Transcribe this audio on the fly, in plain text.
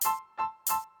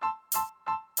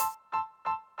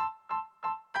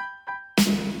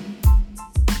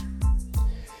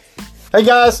Hey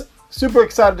guys, super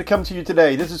excited to come to you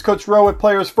today. This is Coach Rowe with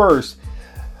Players First.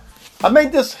 I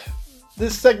made this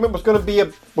segment was going to be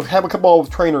we'll have a couple of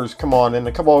trainers come on and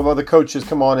a couple of other coaches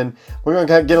come on, and we're going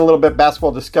to get a little bit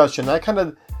basketball discussion. I kind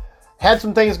of had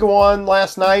some things go on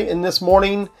last night and this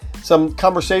morning, some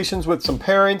conversations with some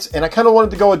parents, and I kind of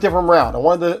wanted to go a different route. I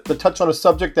wanted to touch on a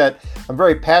subject that I'm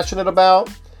very passionate about.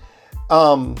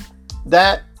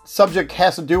 That subject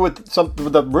has to do with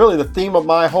the theme of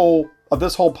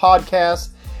this whole podcast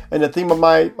and the theme of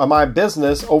my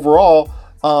business overall,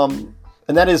 and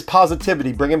that is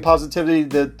positivity, bringing positivity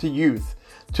to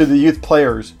the youth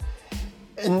players.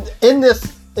 And in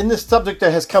this subject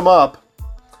that has come up,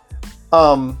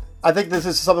 I think this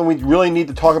is something we really need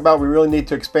to talk about. We really need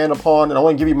to expand upon, and I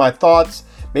want to give you my thoughts.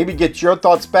 Maybe get your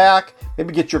thoughts back.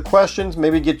 Maybe get your questions.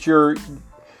 Maybe get your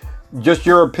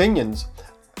opinions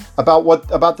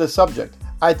about this subject.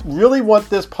 I really want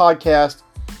this podcast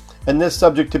and this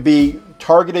subject to be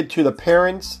targeted to the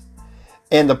parents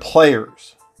and the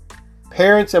players.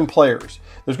 Parents and players.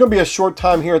 There's going to be a short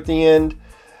time here at the end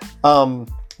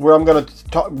where I'm going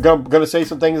to say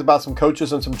some things about some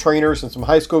coaches and some trainers and some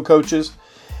high school coaches.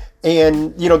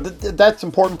 And, you know, that's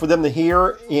important for them to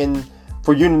hear and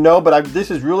for you to know. But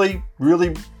this is really,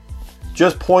 really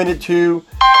just pointed to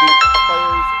the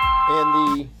players and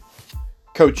the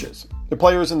coaches, the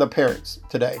players and the parents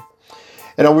today.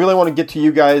 And I really want to get to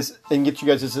you guys and get you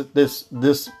guys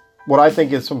this what I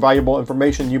think is some valuable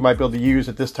information you might be able to use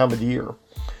at this time of the year.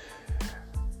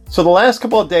 So the last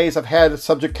couple of days I've had a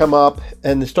subject come up,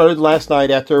 and it started last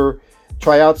night after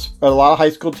tryouts. A lot of high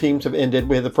school teams have ended.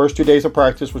 We had the first 2 days of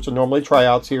practice, which are normally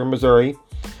tryouts here in Missouri,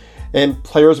 and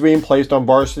players being placed on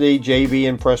varsity, JV,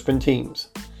 and freshman teams.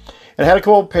 And I had a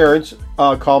couple of parents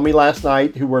call me last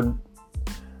night who were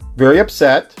very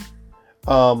upset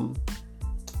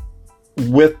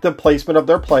with the placement of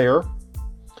their player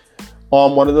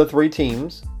on one of the 3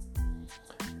 teams.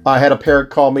 I had a parent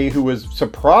call me who was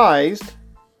surprised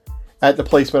at the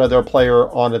placement of their player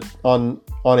on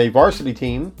a varsity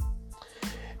team.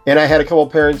 And I had a couple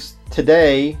of parents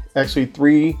today, actually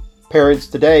 3 parents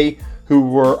today, who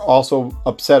were also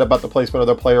upset about the placement of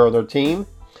their player on their team.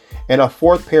 And a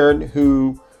 4th parent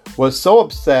who was so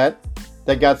upset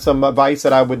that got some advice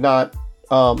that I would not,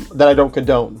 that I don't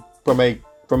condone from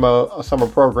a summer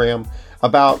program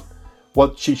about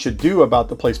what she should do about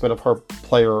the placement of her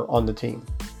player on the team.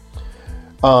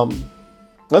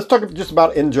 Let's talk just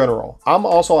about in general. I'm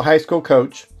also a high school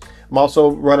coach. I'm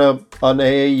also run an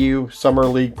AAU summer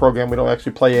league program. We don't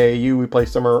actually play AAU. We play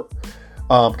summer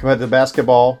competitive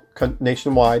basketball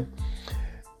nationwide.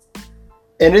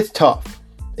 And it's tough.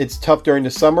 It's tough during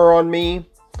the summer on me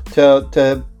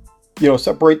to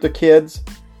separate the kids.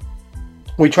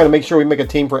 We try to make sure we make a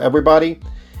team for everybody.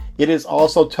 It is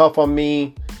also tough on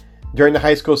me during the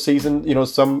high school season. You know,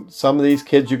 some of these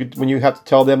kids, when you have to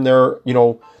tell them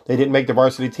they didn't make the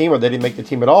varsity team or they didn't make the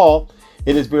team at all,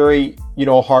 it is very,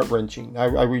 heart-wrenching.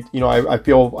 I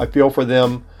feel for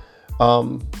them,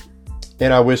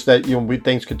 and I wish that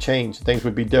things could change, things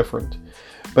would be different.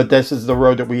 But this is the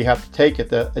road that we have to take at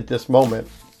this moment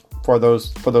for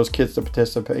those kids to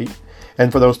participate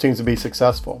and for those teams to be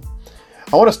successful.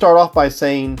 I want to start off by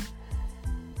saying,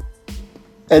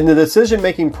 in the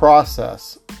decision-making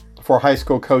process for high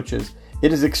school coaches,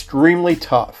 it is extremely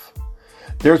tough.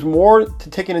 There's more to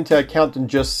taking into account than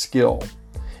just skill.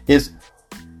 Is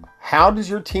how does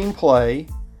your team play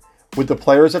with the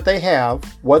players that they have?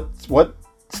 What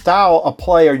style of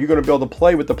play are you going to be able to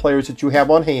play with the players that you have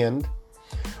on hand?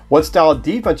 What style of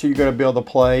defense are you going to be able to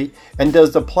play? And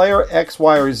does the player X,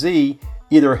 Y, or Z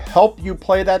either help you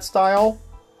play that style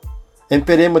and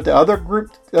fit in with the other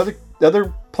group, the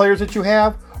other players that you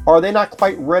have? Or are they not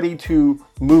quite ready to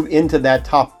move into that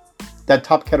top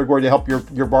category to help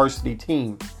your varsity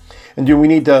team? And do we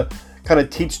need to kind of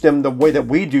teach them the way that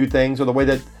we do things or the way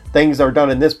that things are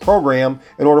done in this program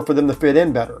in order for them to fit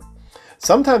in better?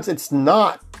 Sometimes it's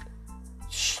not,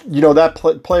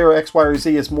 that player X, Y, or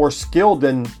Z is more skilled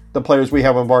than the players we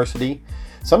have on varsity.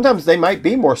 Sometimes they might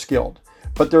be more skilled,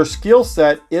 but their skill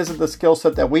set isn't the skill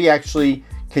set that we actually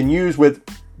can use with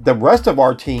the rest of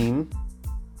our team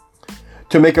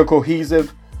to make a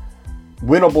cohesive,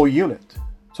 winnable unit.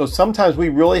 So sometimes we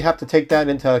really have to take that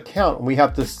into account, and we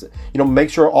have to, make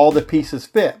sure all the pieces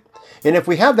fit. And if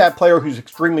we have that player who's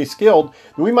extremely skilled,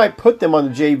 then we might put them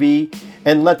on the JV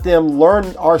and let them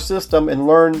learn our system and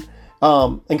learn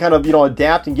and kind of,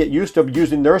 adapt and get used to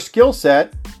using their skill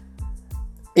set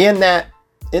in that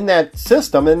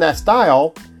system, in that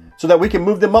style, so that we can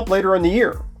move them up later in the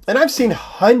year. And I've seen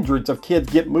hundreds of kids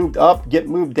get moved up, get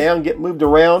moved down, get moved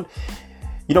around,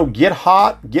 get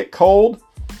hot, get cold,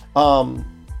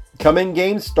 come in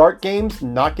games, start games,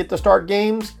 not get to start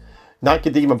games, not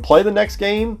get to even play the next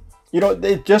game.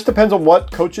 It just depends on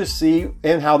what coaches see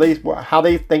and how they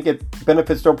think it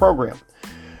benefits their program.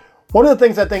 One of the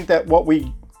things I think that what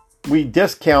we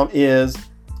discount is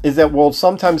that we'll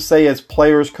sometimes say as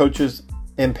players, coaches,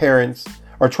 and parents,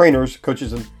 or trainers,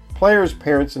 coaches and players,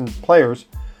 parents and players,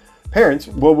 parents,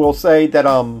 we'll say that,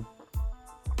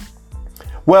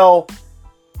 well,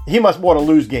 he must want to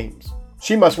lose games.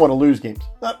 She must want to lose games.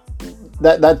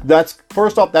 That's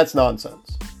first off, that's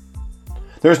nonsense.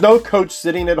 There's no coach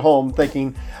sitting at home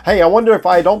thinking, hey, I wonder if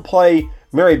I don't play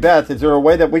Mary Beth, is there a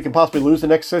way that we can possibly lose the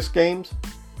next 6 games?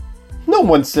 No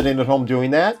one's sitting at home doing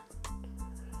that.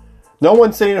 No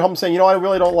one's sitting at home saying, I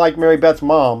really don't like Mary Beth's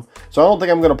mom, so I don't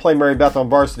think I'm going to play Mary Beth on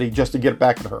varsity just to get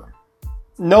back at her.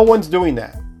 No one's doing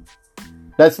that.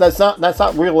 That's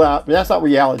not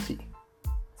reality.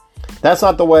 That's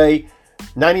not the way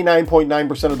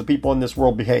 99.9% of the people in this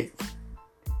world behave.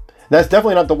 That's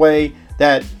definitely not the way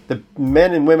that the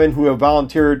men and women who have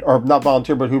volunteered, or not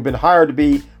volunteered, but who've been hired to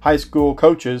be high school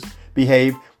coaches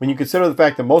behave, when you consider the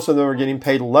fact that most of them are getting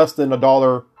paid less than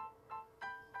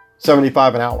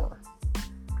 $1.75 an hour.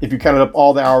 If you counted up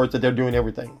all the hours that they're doing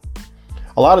everything.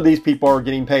 A lot of these people are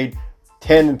getting paid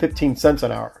 10 and 15 cents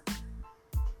an hour.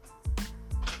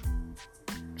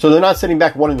 So they're not sitting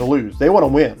back wanting to lose. They want to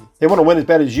win. They want to win as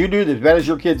bad as you do, as bad as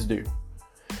your kids do.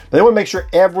 But they want to make sure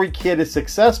every kid is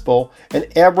successful and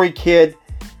every kid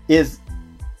is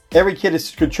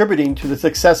contributing to the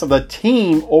success of the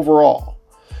team overall.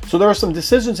 So there are some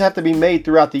decisions that have to be made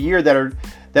throughout the year that are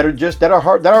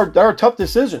hard, that are tough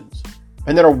decisions,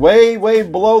 and that are way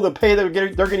below the pay they're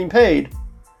getting paid,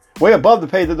 way above the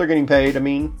pay that they're getting paid.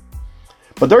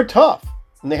 But they're tough,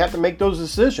 and they have to make those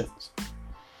decisions.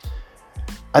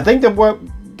 I think that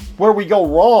where we go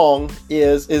wrong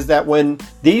is that when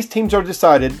these teams are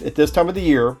decided at this time of the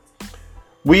year,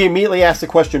 we immediately ask the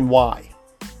question, why?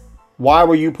 Why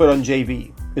were you put on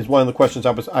JV? Is one of the questions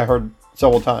I heard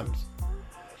several times.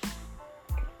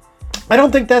 I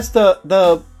don't think that's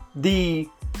the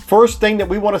first thing that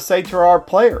we want to say to our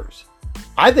players.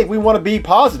 I think we want to be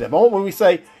positive. When we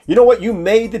say, you know what, you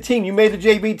made the team, you made the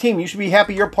JV team, you should be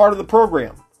happy you're part of the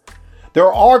program.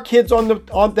 There are kids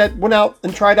that went out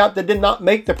and tried out that did not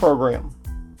make the program.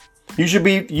 You should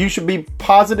be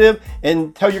positive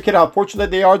and tell your kid how fortunate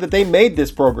they are that they made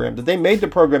this program, that they made the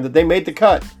program, that they made the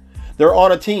cut. They're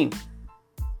on a team.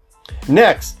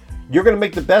 Next, you're going to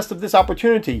make the best of this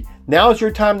opportunity. Now is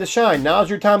your time to shine. Now is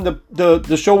your time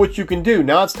to show what you can do.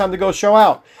 Now it's time to go show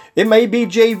out. It may be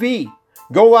JV.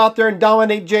 Go out there and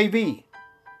dominate JV.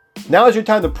 Now is your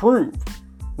time to prove.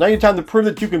 Now is your time to prove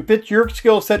that you can fit your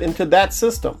skill set into that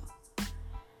system.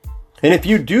 And if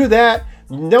you do that,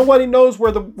 nobody knows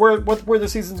where the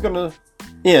season's going to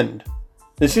end.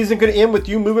 The season's going to end with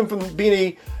you moving from being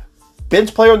a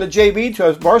bench player in the JV to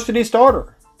a varsity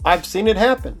starter. I've seen it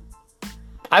happen.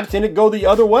 I've seen it go the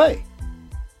other way.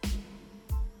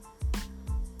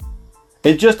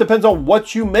 It just depends on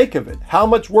what you make of it. How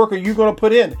much work are you going to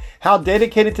put in? How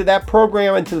dedicated to that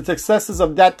program and to the successes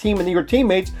of that team and your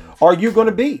teammates are you going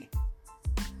to be?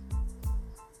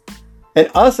 And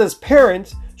us as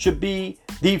parents should be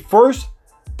the first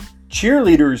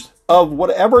cheerleaders of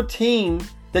whatever team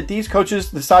that these coaches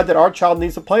decide that our child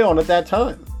needs to play on at that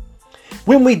time.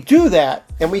 When we do that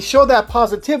and we show that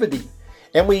positivity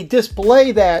and we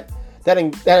display that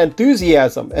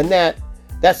enthusiasm and that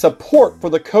support for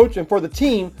the coach and for the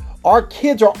team, our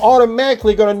kids are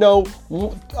automatically going to know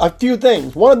a few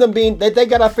things. One of them being that they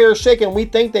got a fair shake and we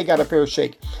think they got a fair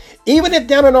shake. Even if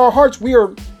down in our hearts we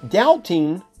are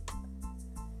doubting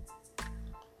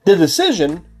the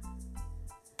decision,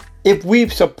 if we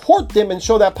support them and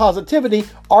show that positivity,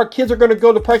 our kids are going to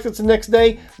go to practice the next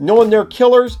day knowing they're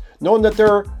killers, knowing that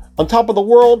they're on top of the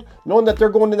world, knowing that they're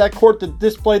going to that court to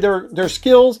display their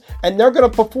skills, and they're going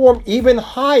to perform even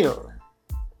higher.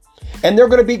 And they're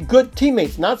going to be good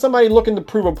teammates, not somebody looking to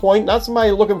prove a point, not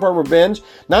somebody looking for revenge,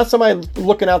 not somebody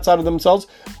looking outside of themselves,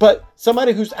 but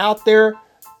somebody who's out there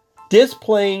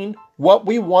displaying what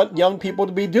we want young people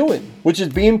to be doing, which is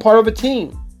being part of a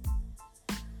team,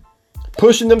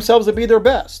 pushing themselves to be their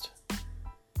best.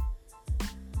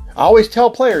 I always tell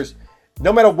players,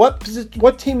 no matter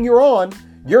what team you're on,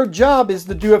 your job is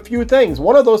to do a few things.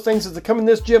 One of those things is to come in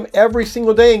this gym every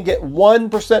single day and get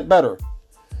 1% better.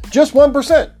 Just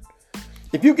 1%.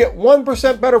 If you get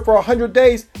 1% better for 100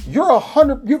 days,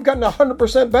 you've gotten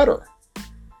 100% better.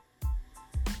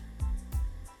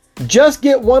 Just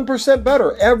get 1%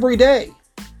 better every day.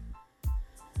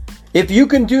 If you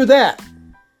can do that,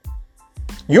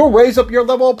 you'll raise up your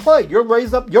level of play. Your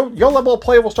level of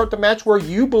play will start to match where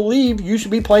you believe you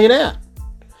should be playing at.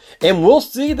 And we'll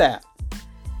see that.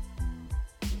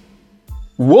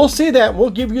 We'll see that. We'll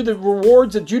give you the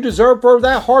rewards that you deserve for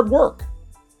that hard work.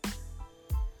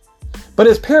 But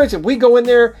as parents, if we go in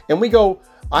there and we go,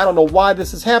 I don't know why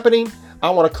this is happening, I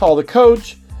want to call the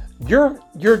coach, you're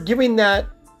giving that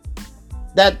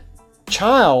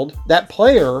child, that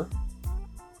player,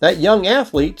 that young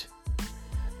athlete,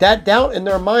 that doubt in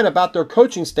their mind about their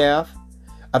coaching staff,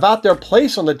 about their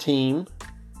place on the team,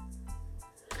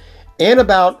 and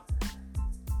about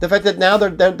the fact that now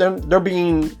they're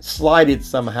being slighted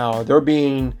somehow, they're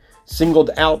being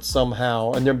singled out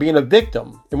somehow, and they're being a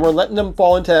victim, and we're letting them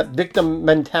fall into that victim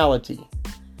mentality.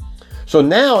 So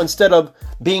now, instead of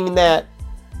being that,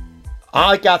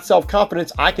 I got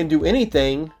self-confidence, I can do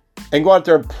anything, and go out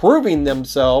there proving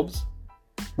themselves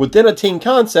within a team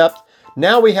concept,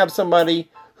 now we have somebody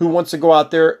who wants to go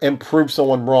out there and prove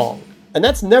someone wrong. And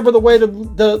that's never the way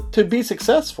to be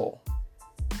successful.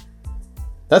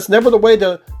 That's never the way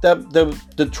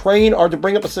to train or to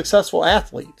bring up a successful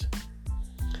athlete.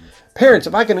 Parents,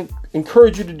 if I can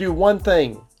encourage you to do one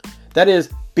thing, that is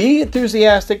be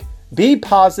enthusiastic, be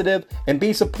positive, and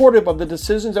be supportive of the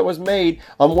decisions that was made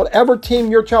on whatever team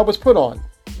your child was put on.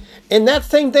 And that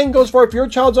same thing goes for if your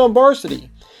child's on varsity.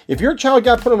 If your child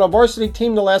got put on a varsity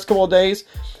team the last couple of days,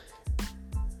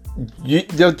 you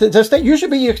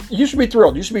should be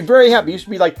thrilled. You should be very happy. You should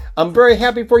be like, I'm very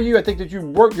happy for you. I think that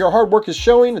your hard work is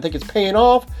showing. I think it's paying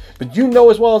off. But you know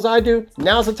as well as I do,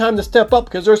 now's the time to step up,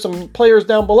 because there's some players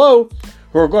down below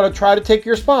who are going to try to take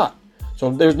your spot. So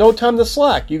there's no time to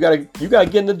slack. You gotta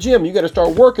get in the gym. You gotta start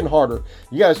working harder.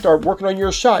 You gotta start working on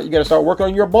your shot. You gotta start working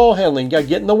on your ball handling. You gotta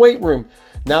get in the weight room.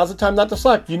 Now's the time not to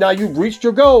slack. Now you've reached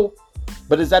your goal,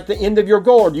 but is that the end of your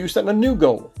goal, or do you set a new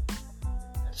goal?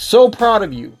 So proud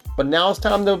of you. But now it's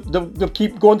time to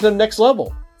keep going to the next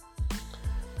level.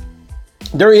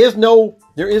 There is no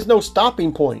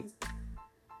stopping point.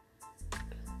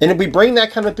 And if we bring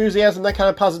that kind of enthusiasm, that kind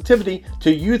of positivity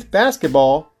to youth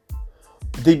basketball,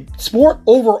 the sport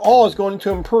overall is going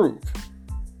to improve.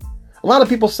 A lot of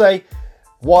people say,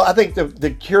 well, I think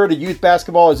the cure to youth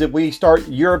basketball is if we start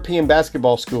European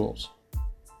basketball schools.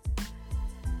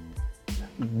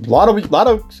 A lot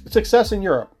of success in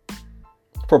Europe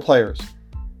for players.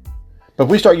 But if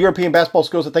we start European basketball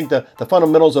schools, I think the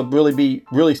fundamentals will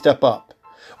really step up.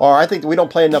 Or I think that we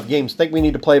don't play enough games. I think we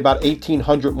need to play about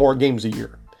 1,800 more games a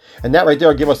year. And that right there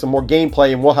will give us some more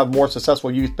gameplay, and we'll have more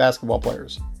successful youth basketball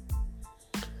players.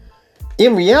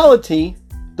 In reality,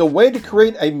 the way to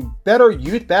create a better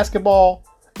youth basketball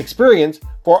experience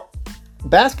for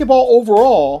basketball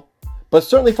overall, but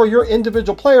certainly for your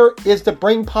individual player, is to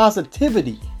bring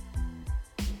positivity.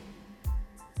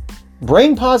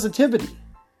 Bring positivity.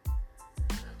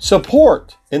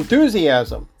 Support,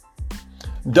 enthusiasm.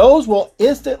 Those will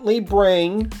instantly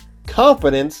bring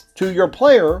confidence to your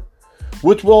player,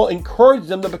 which will encourage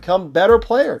them to become better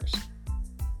players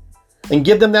and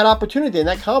give them that opportunity and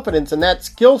that confidence and that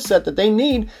skill set that they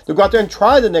need to go out there and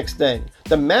try the next thing,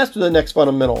 to master the next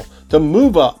fundamental, to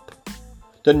move up,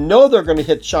 to know they're going to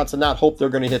hit shots and not hope they're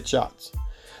going to hit shots.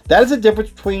 That is the difference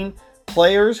between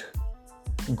players,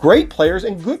 great players,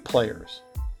 and good players.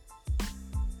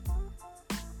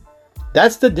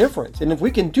 That's the difference. And if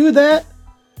we can do that,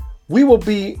 we will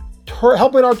be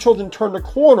helping our children turn the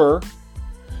corner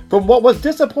from what was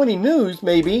disappointing news,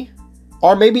 maybe,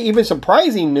 or maybe even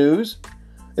surprising news,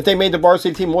 if they made the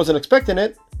varsity team and wasn't expecting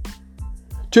it,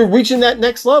 to reaching that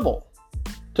next level,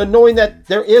 to knowing that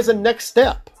there is a next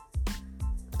step,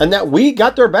 and that we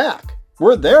got their back.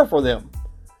 We're there for them,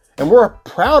 and we're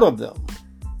proud of them.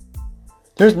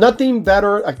 There's nothing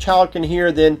better a child can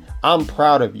hear than, I'm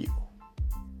proud of you.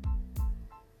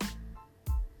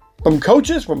 From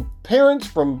coaches, from parents,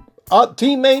 from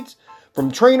teammates,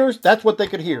 from trainers, that's what they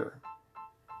could hear.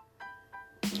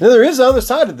 Now, there is the other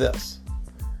side of this.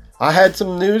 I had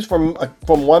some news from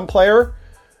one player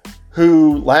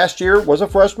who last year was a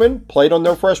freshman, played on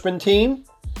their freshman team,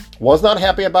 was not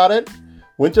happy about it,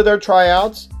 went to their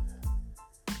tryouts,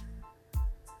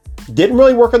 didn't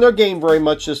really work on their game very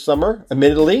much this summer,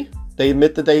 admittedly. They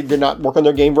admit that they did not work on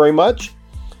their game very much.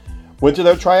 Went to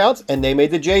their tryouts, and they made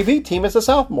the JV team as a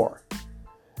sophomore.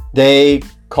 They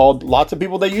called lots of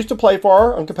people they used to play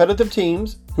for on competitive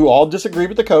teams who all disagreed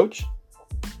with the coach.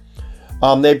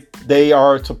 They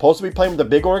are supposed to be playing with a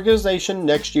big organization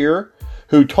next year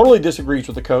who totally disagrees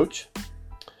with the coach.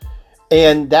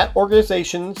 And that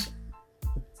organization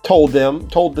told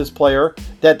this player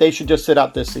that they should just sit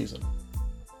out this season,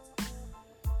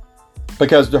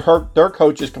 because their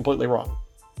coach is completely wrong.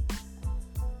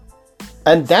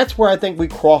 And that's where I think we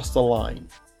cross the line.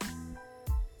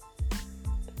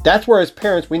 That's where, as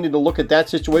parents, we need to look at that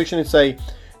situation and say,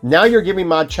 Now you're giving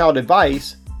my child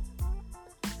advice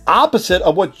opposite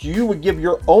of what you would give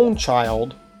your own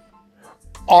child,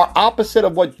 or opposite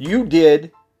of what you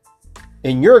did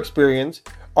in your experience,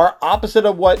 or opposite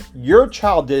of what your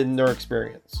child did in their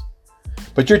experience.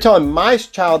 But you're telling my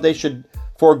child they should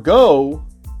forego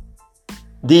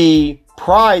the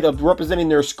pride of representing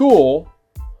their school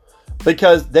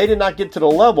because they did not get to the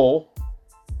level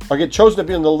or get chosen to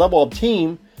be on the level of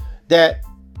team that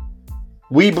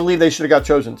we believe they should have got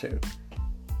chosen to,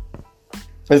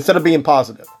 instead of being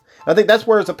positive. I think that's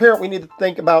where, as a parent, we need to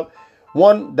think about,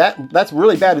 one, that's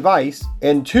really bad advice,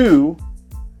 and two,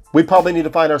 we probably need to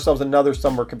find ourselves another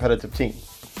summer competitive team.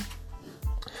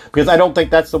 Because I don't think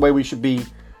that's the way we should be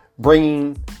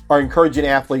bringing or encouraging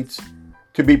athletes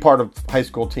to be part of high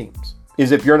school teams.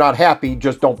 Is if you're not happy,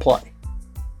 just don't play.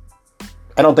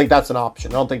 I don't think that's an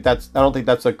option. I don't think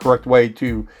that's a correct way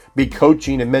to be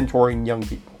coaching and mentoring young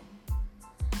people.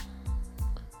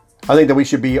 I think that we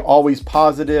should be always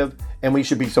positive and we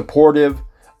should be supportive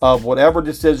of whatever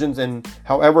decisions and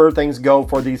however things go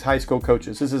for these high school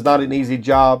coaches. This is not an easy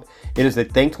job. It is a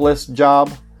thankless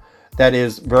job that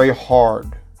is very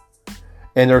hard.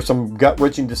 And there's some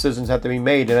gut-wrenching decisions that have to be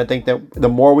made. And I think that the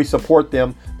more we support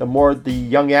them, the more the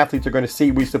young athletes are going to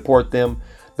see we support them,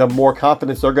 the more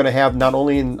confidence they're going to have not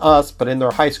only in us, but in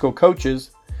their high school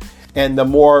coaches. And the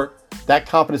more that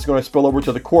confidence is going to spill over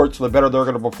to the court, so the better they're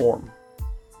going to perform.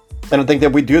 And I think that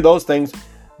if we do those things,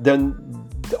 then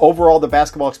overall the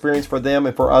basketball experience for them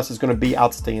and for us is going to be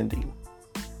outstanding.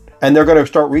 And they're going to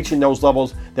start reaching those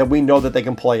levels that we know that they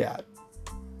can play at.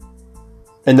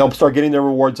 And they'll start getting the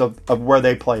rewards of where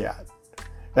they play at.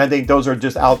 And I think those are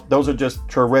just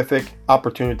terrific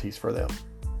opportunities for them.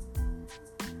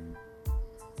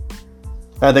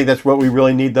 And I think that's what we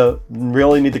really need to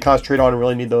concentrate on and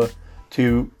really need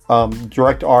to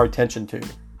direct our attention to,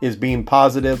 is being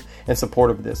positive and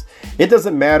supportive of this. It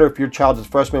doesn't matter if your child is a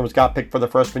freshman, got picked for the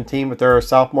freshman team, if they're a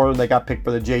sophomore and they got picked for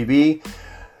the JV,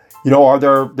 or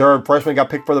they're a freshman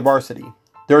got picked for the varsity.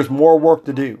 There's more work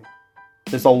to do.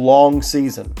 It's a long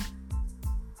season.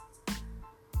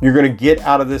 You're going to get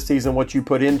out of this season what you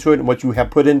put into it and what you have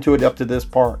put into it up to this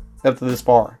far.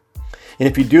 And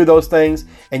if you do those things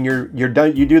and you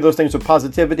do those things with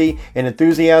positivity and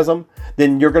enthusiasm,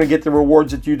 then you're going to get the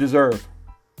rewards that you deserve.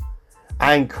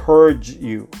 I encourage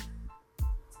you,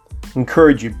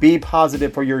 be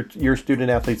positive for your student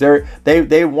athletes.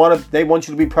 They want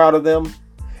you to be proud of them,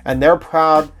 and they're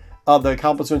proud of the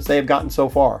accomplishments they've gotten so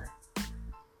far.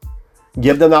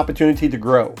 Give them the opportunity to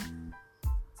grow.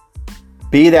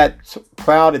 Be that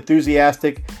proud,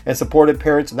 enthusiastic, and supportive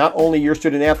parents, not only your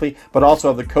student athlete, but also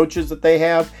of the coaches that they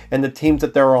have and the teams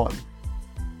that they're on.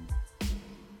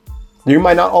 You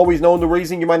might not always know the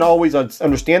reason. You might not always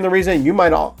understand the reason. You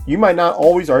might not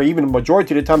always, or even the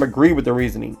majority of the time, agree with the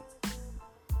reasoning.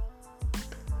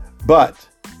 But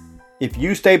if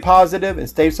you stay positive and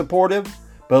stay supportive,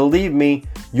 believe me,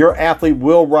 your athlete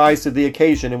will rise to the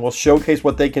occasion and will showcase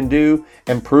what they can do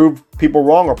and prove people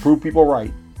wrong or prove people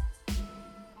right.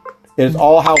 It is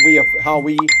all how we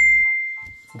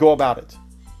go about it.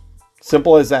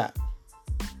 Simple as that.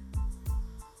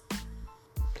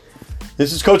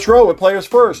 This is Coach Rowe with Players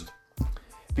First.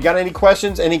 If you got any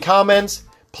questions, any comments,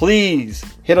 please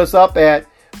hit us up at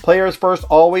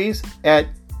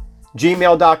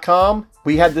playersfirstalways@gmail.com.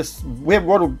 We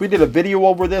did a video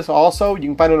over this also. You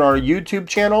can find it on our YouTube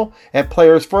channel at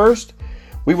Players First.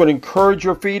 We would encourage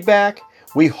your feedback.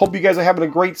 We hope you guys are having a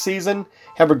great season.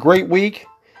 Have a great week.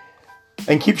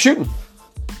 And keep shooting.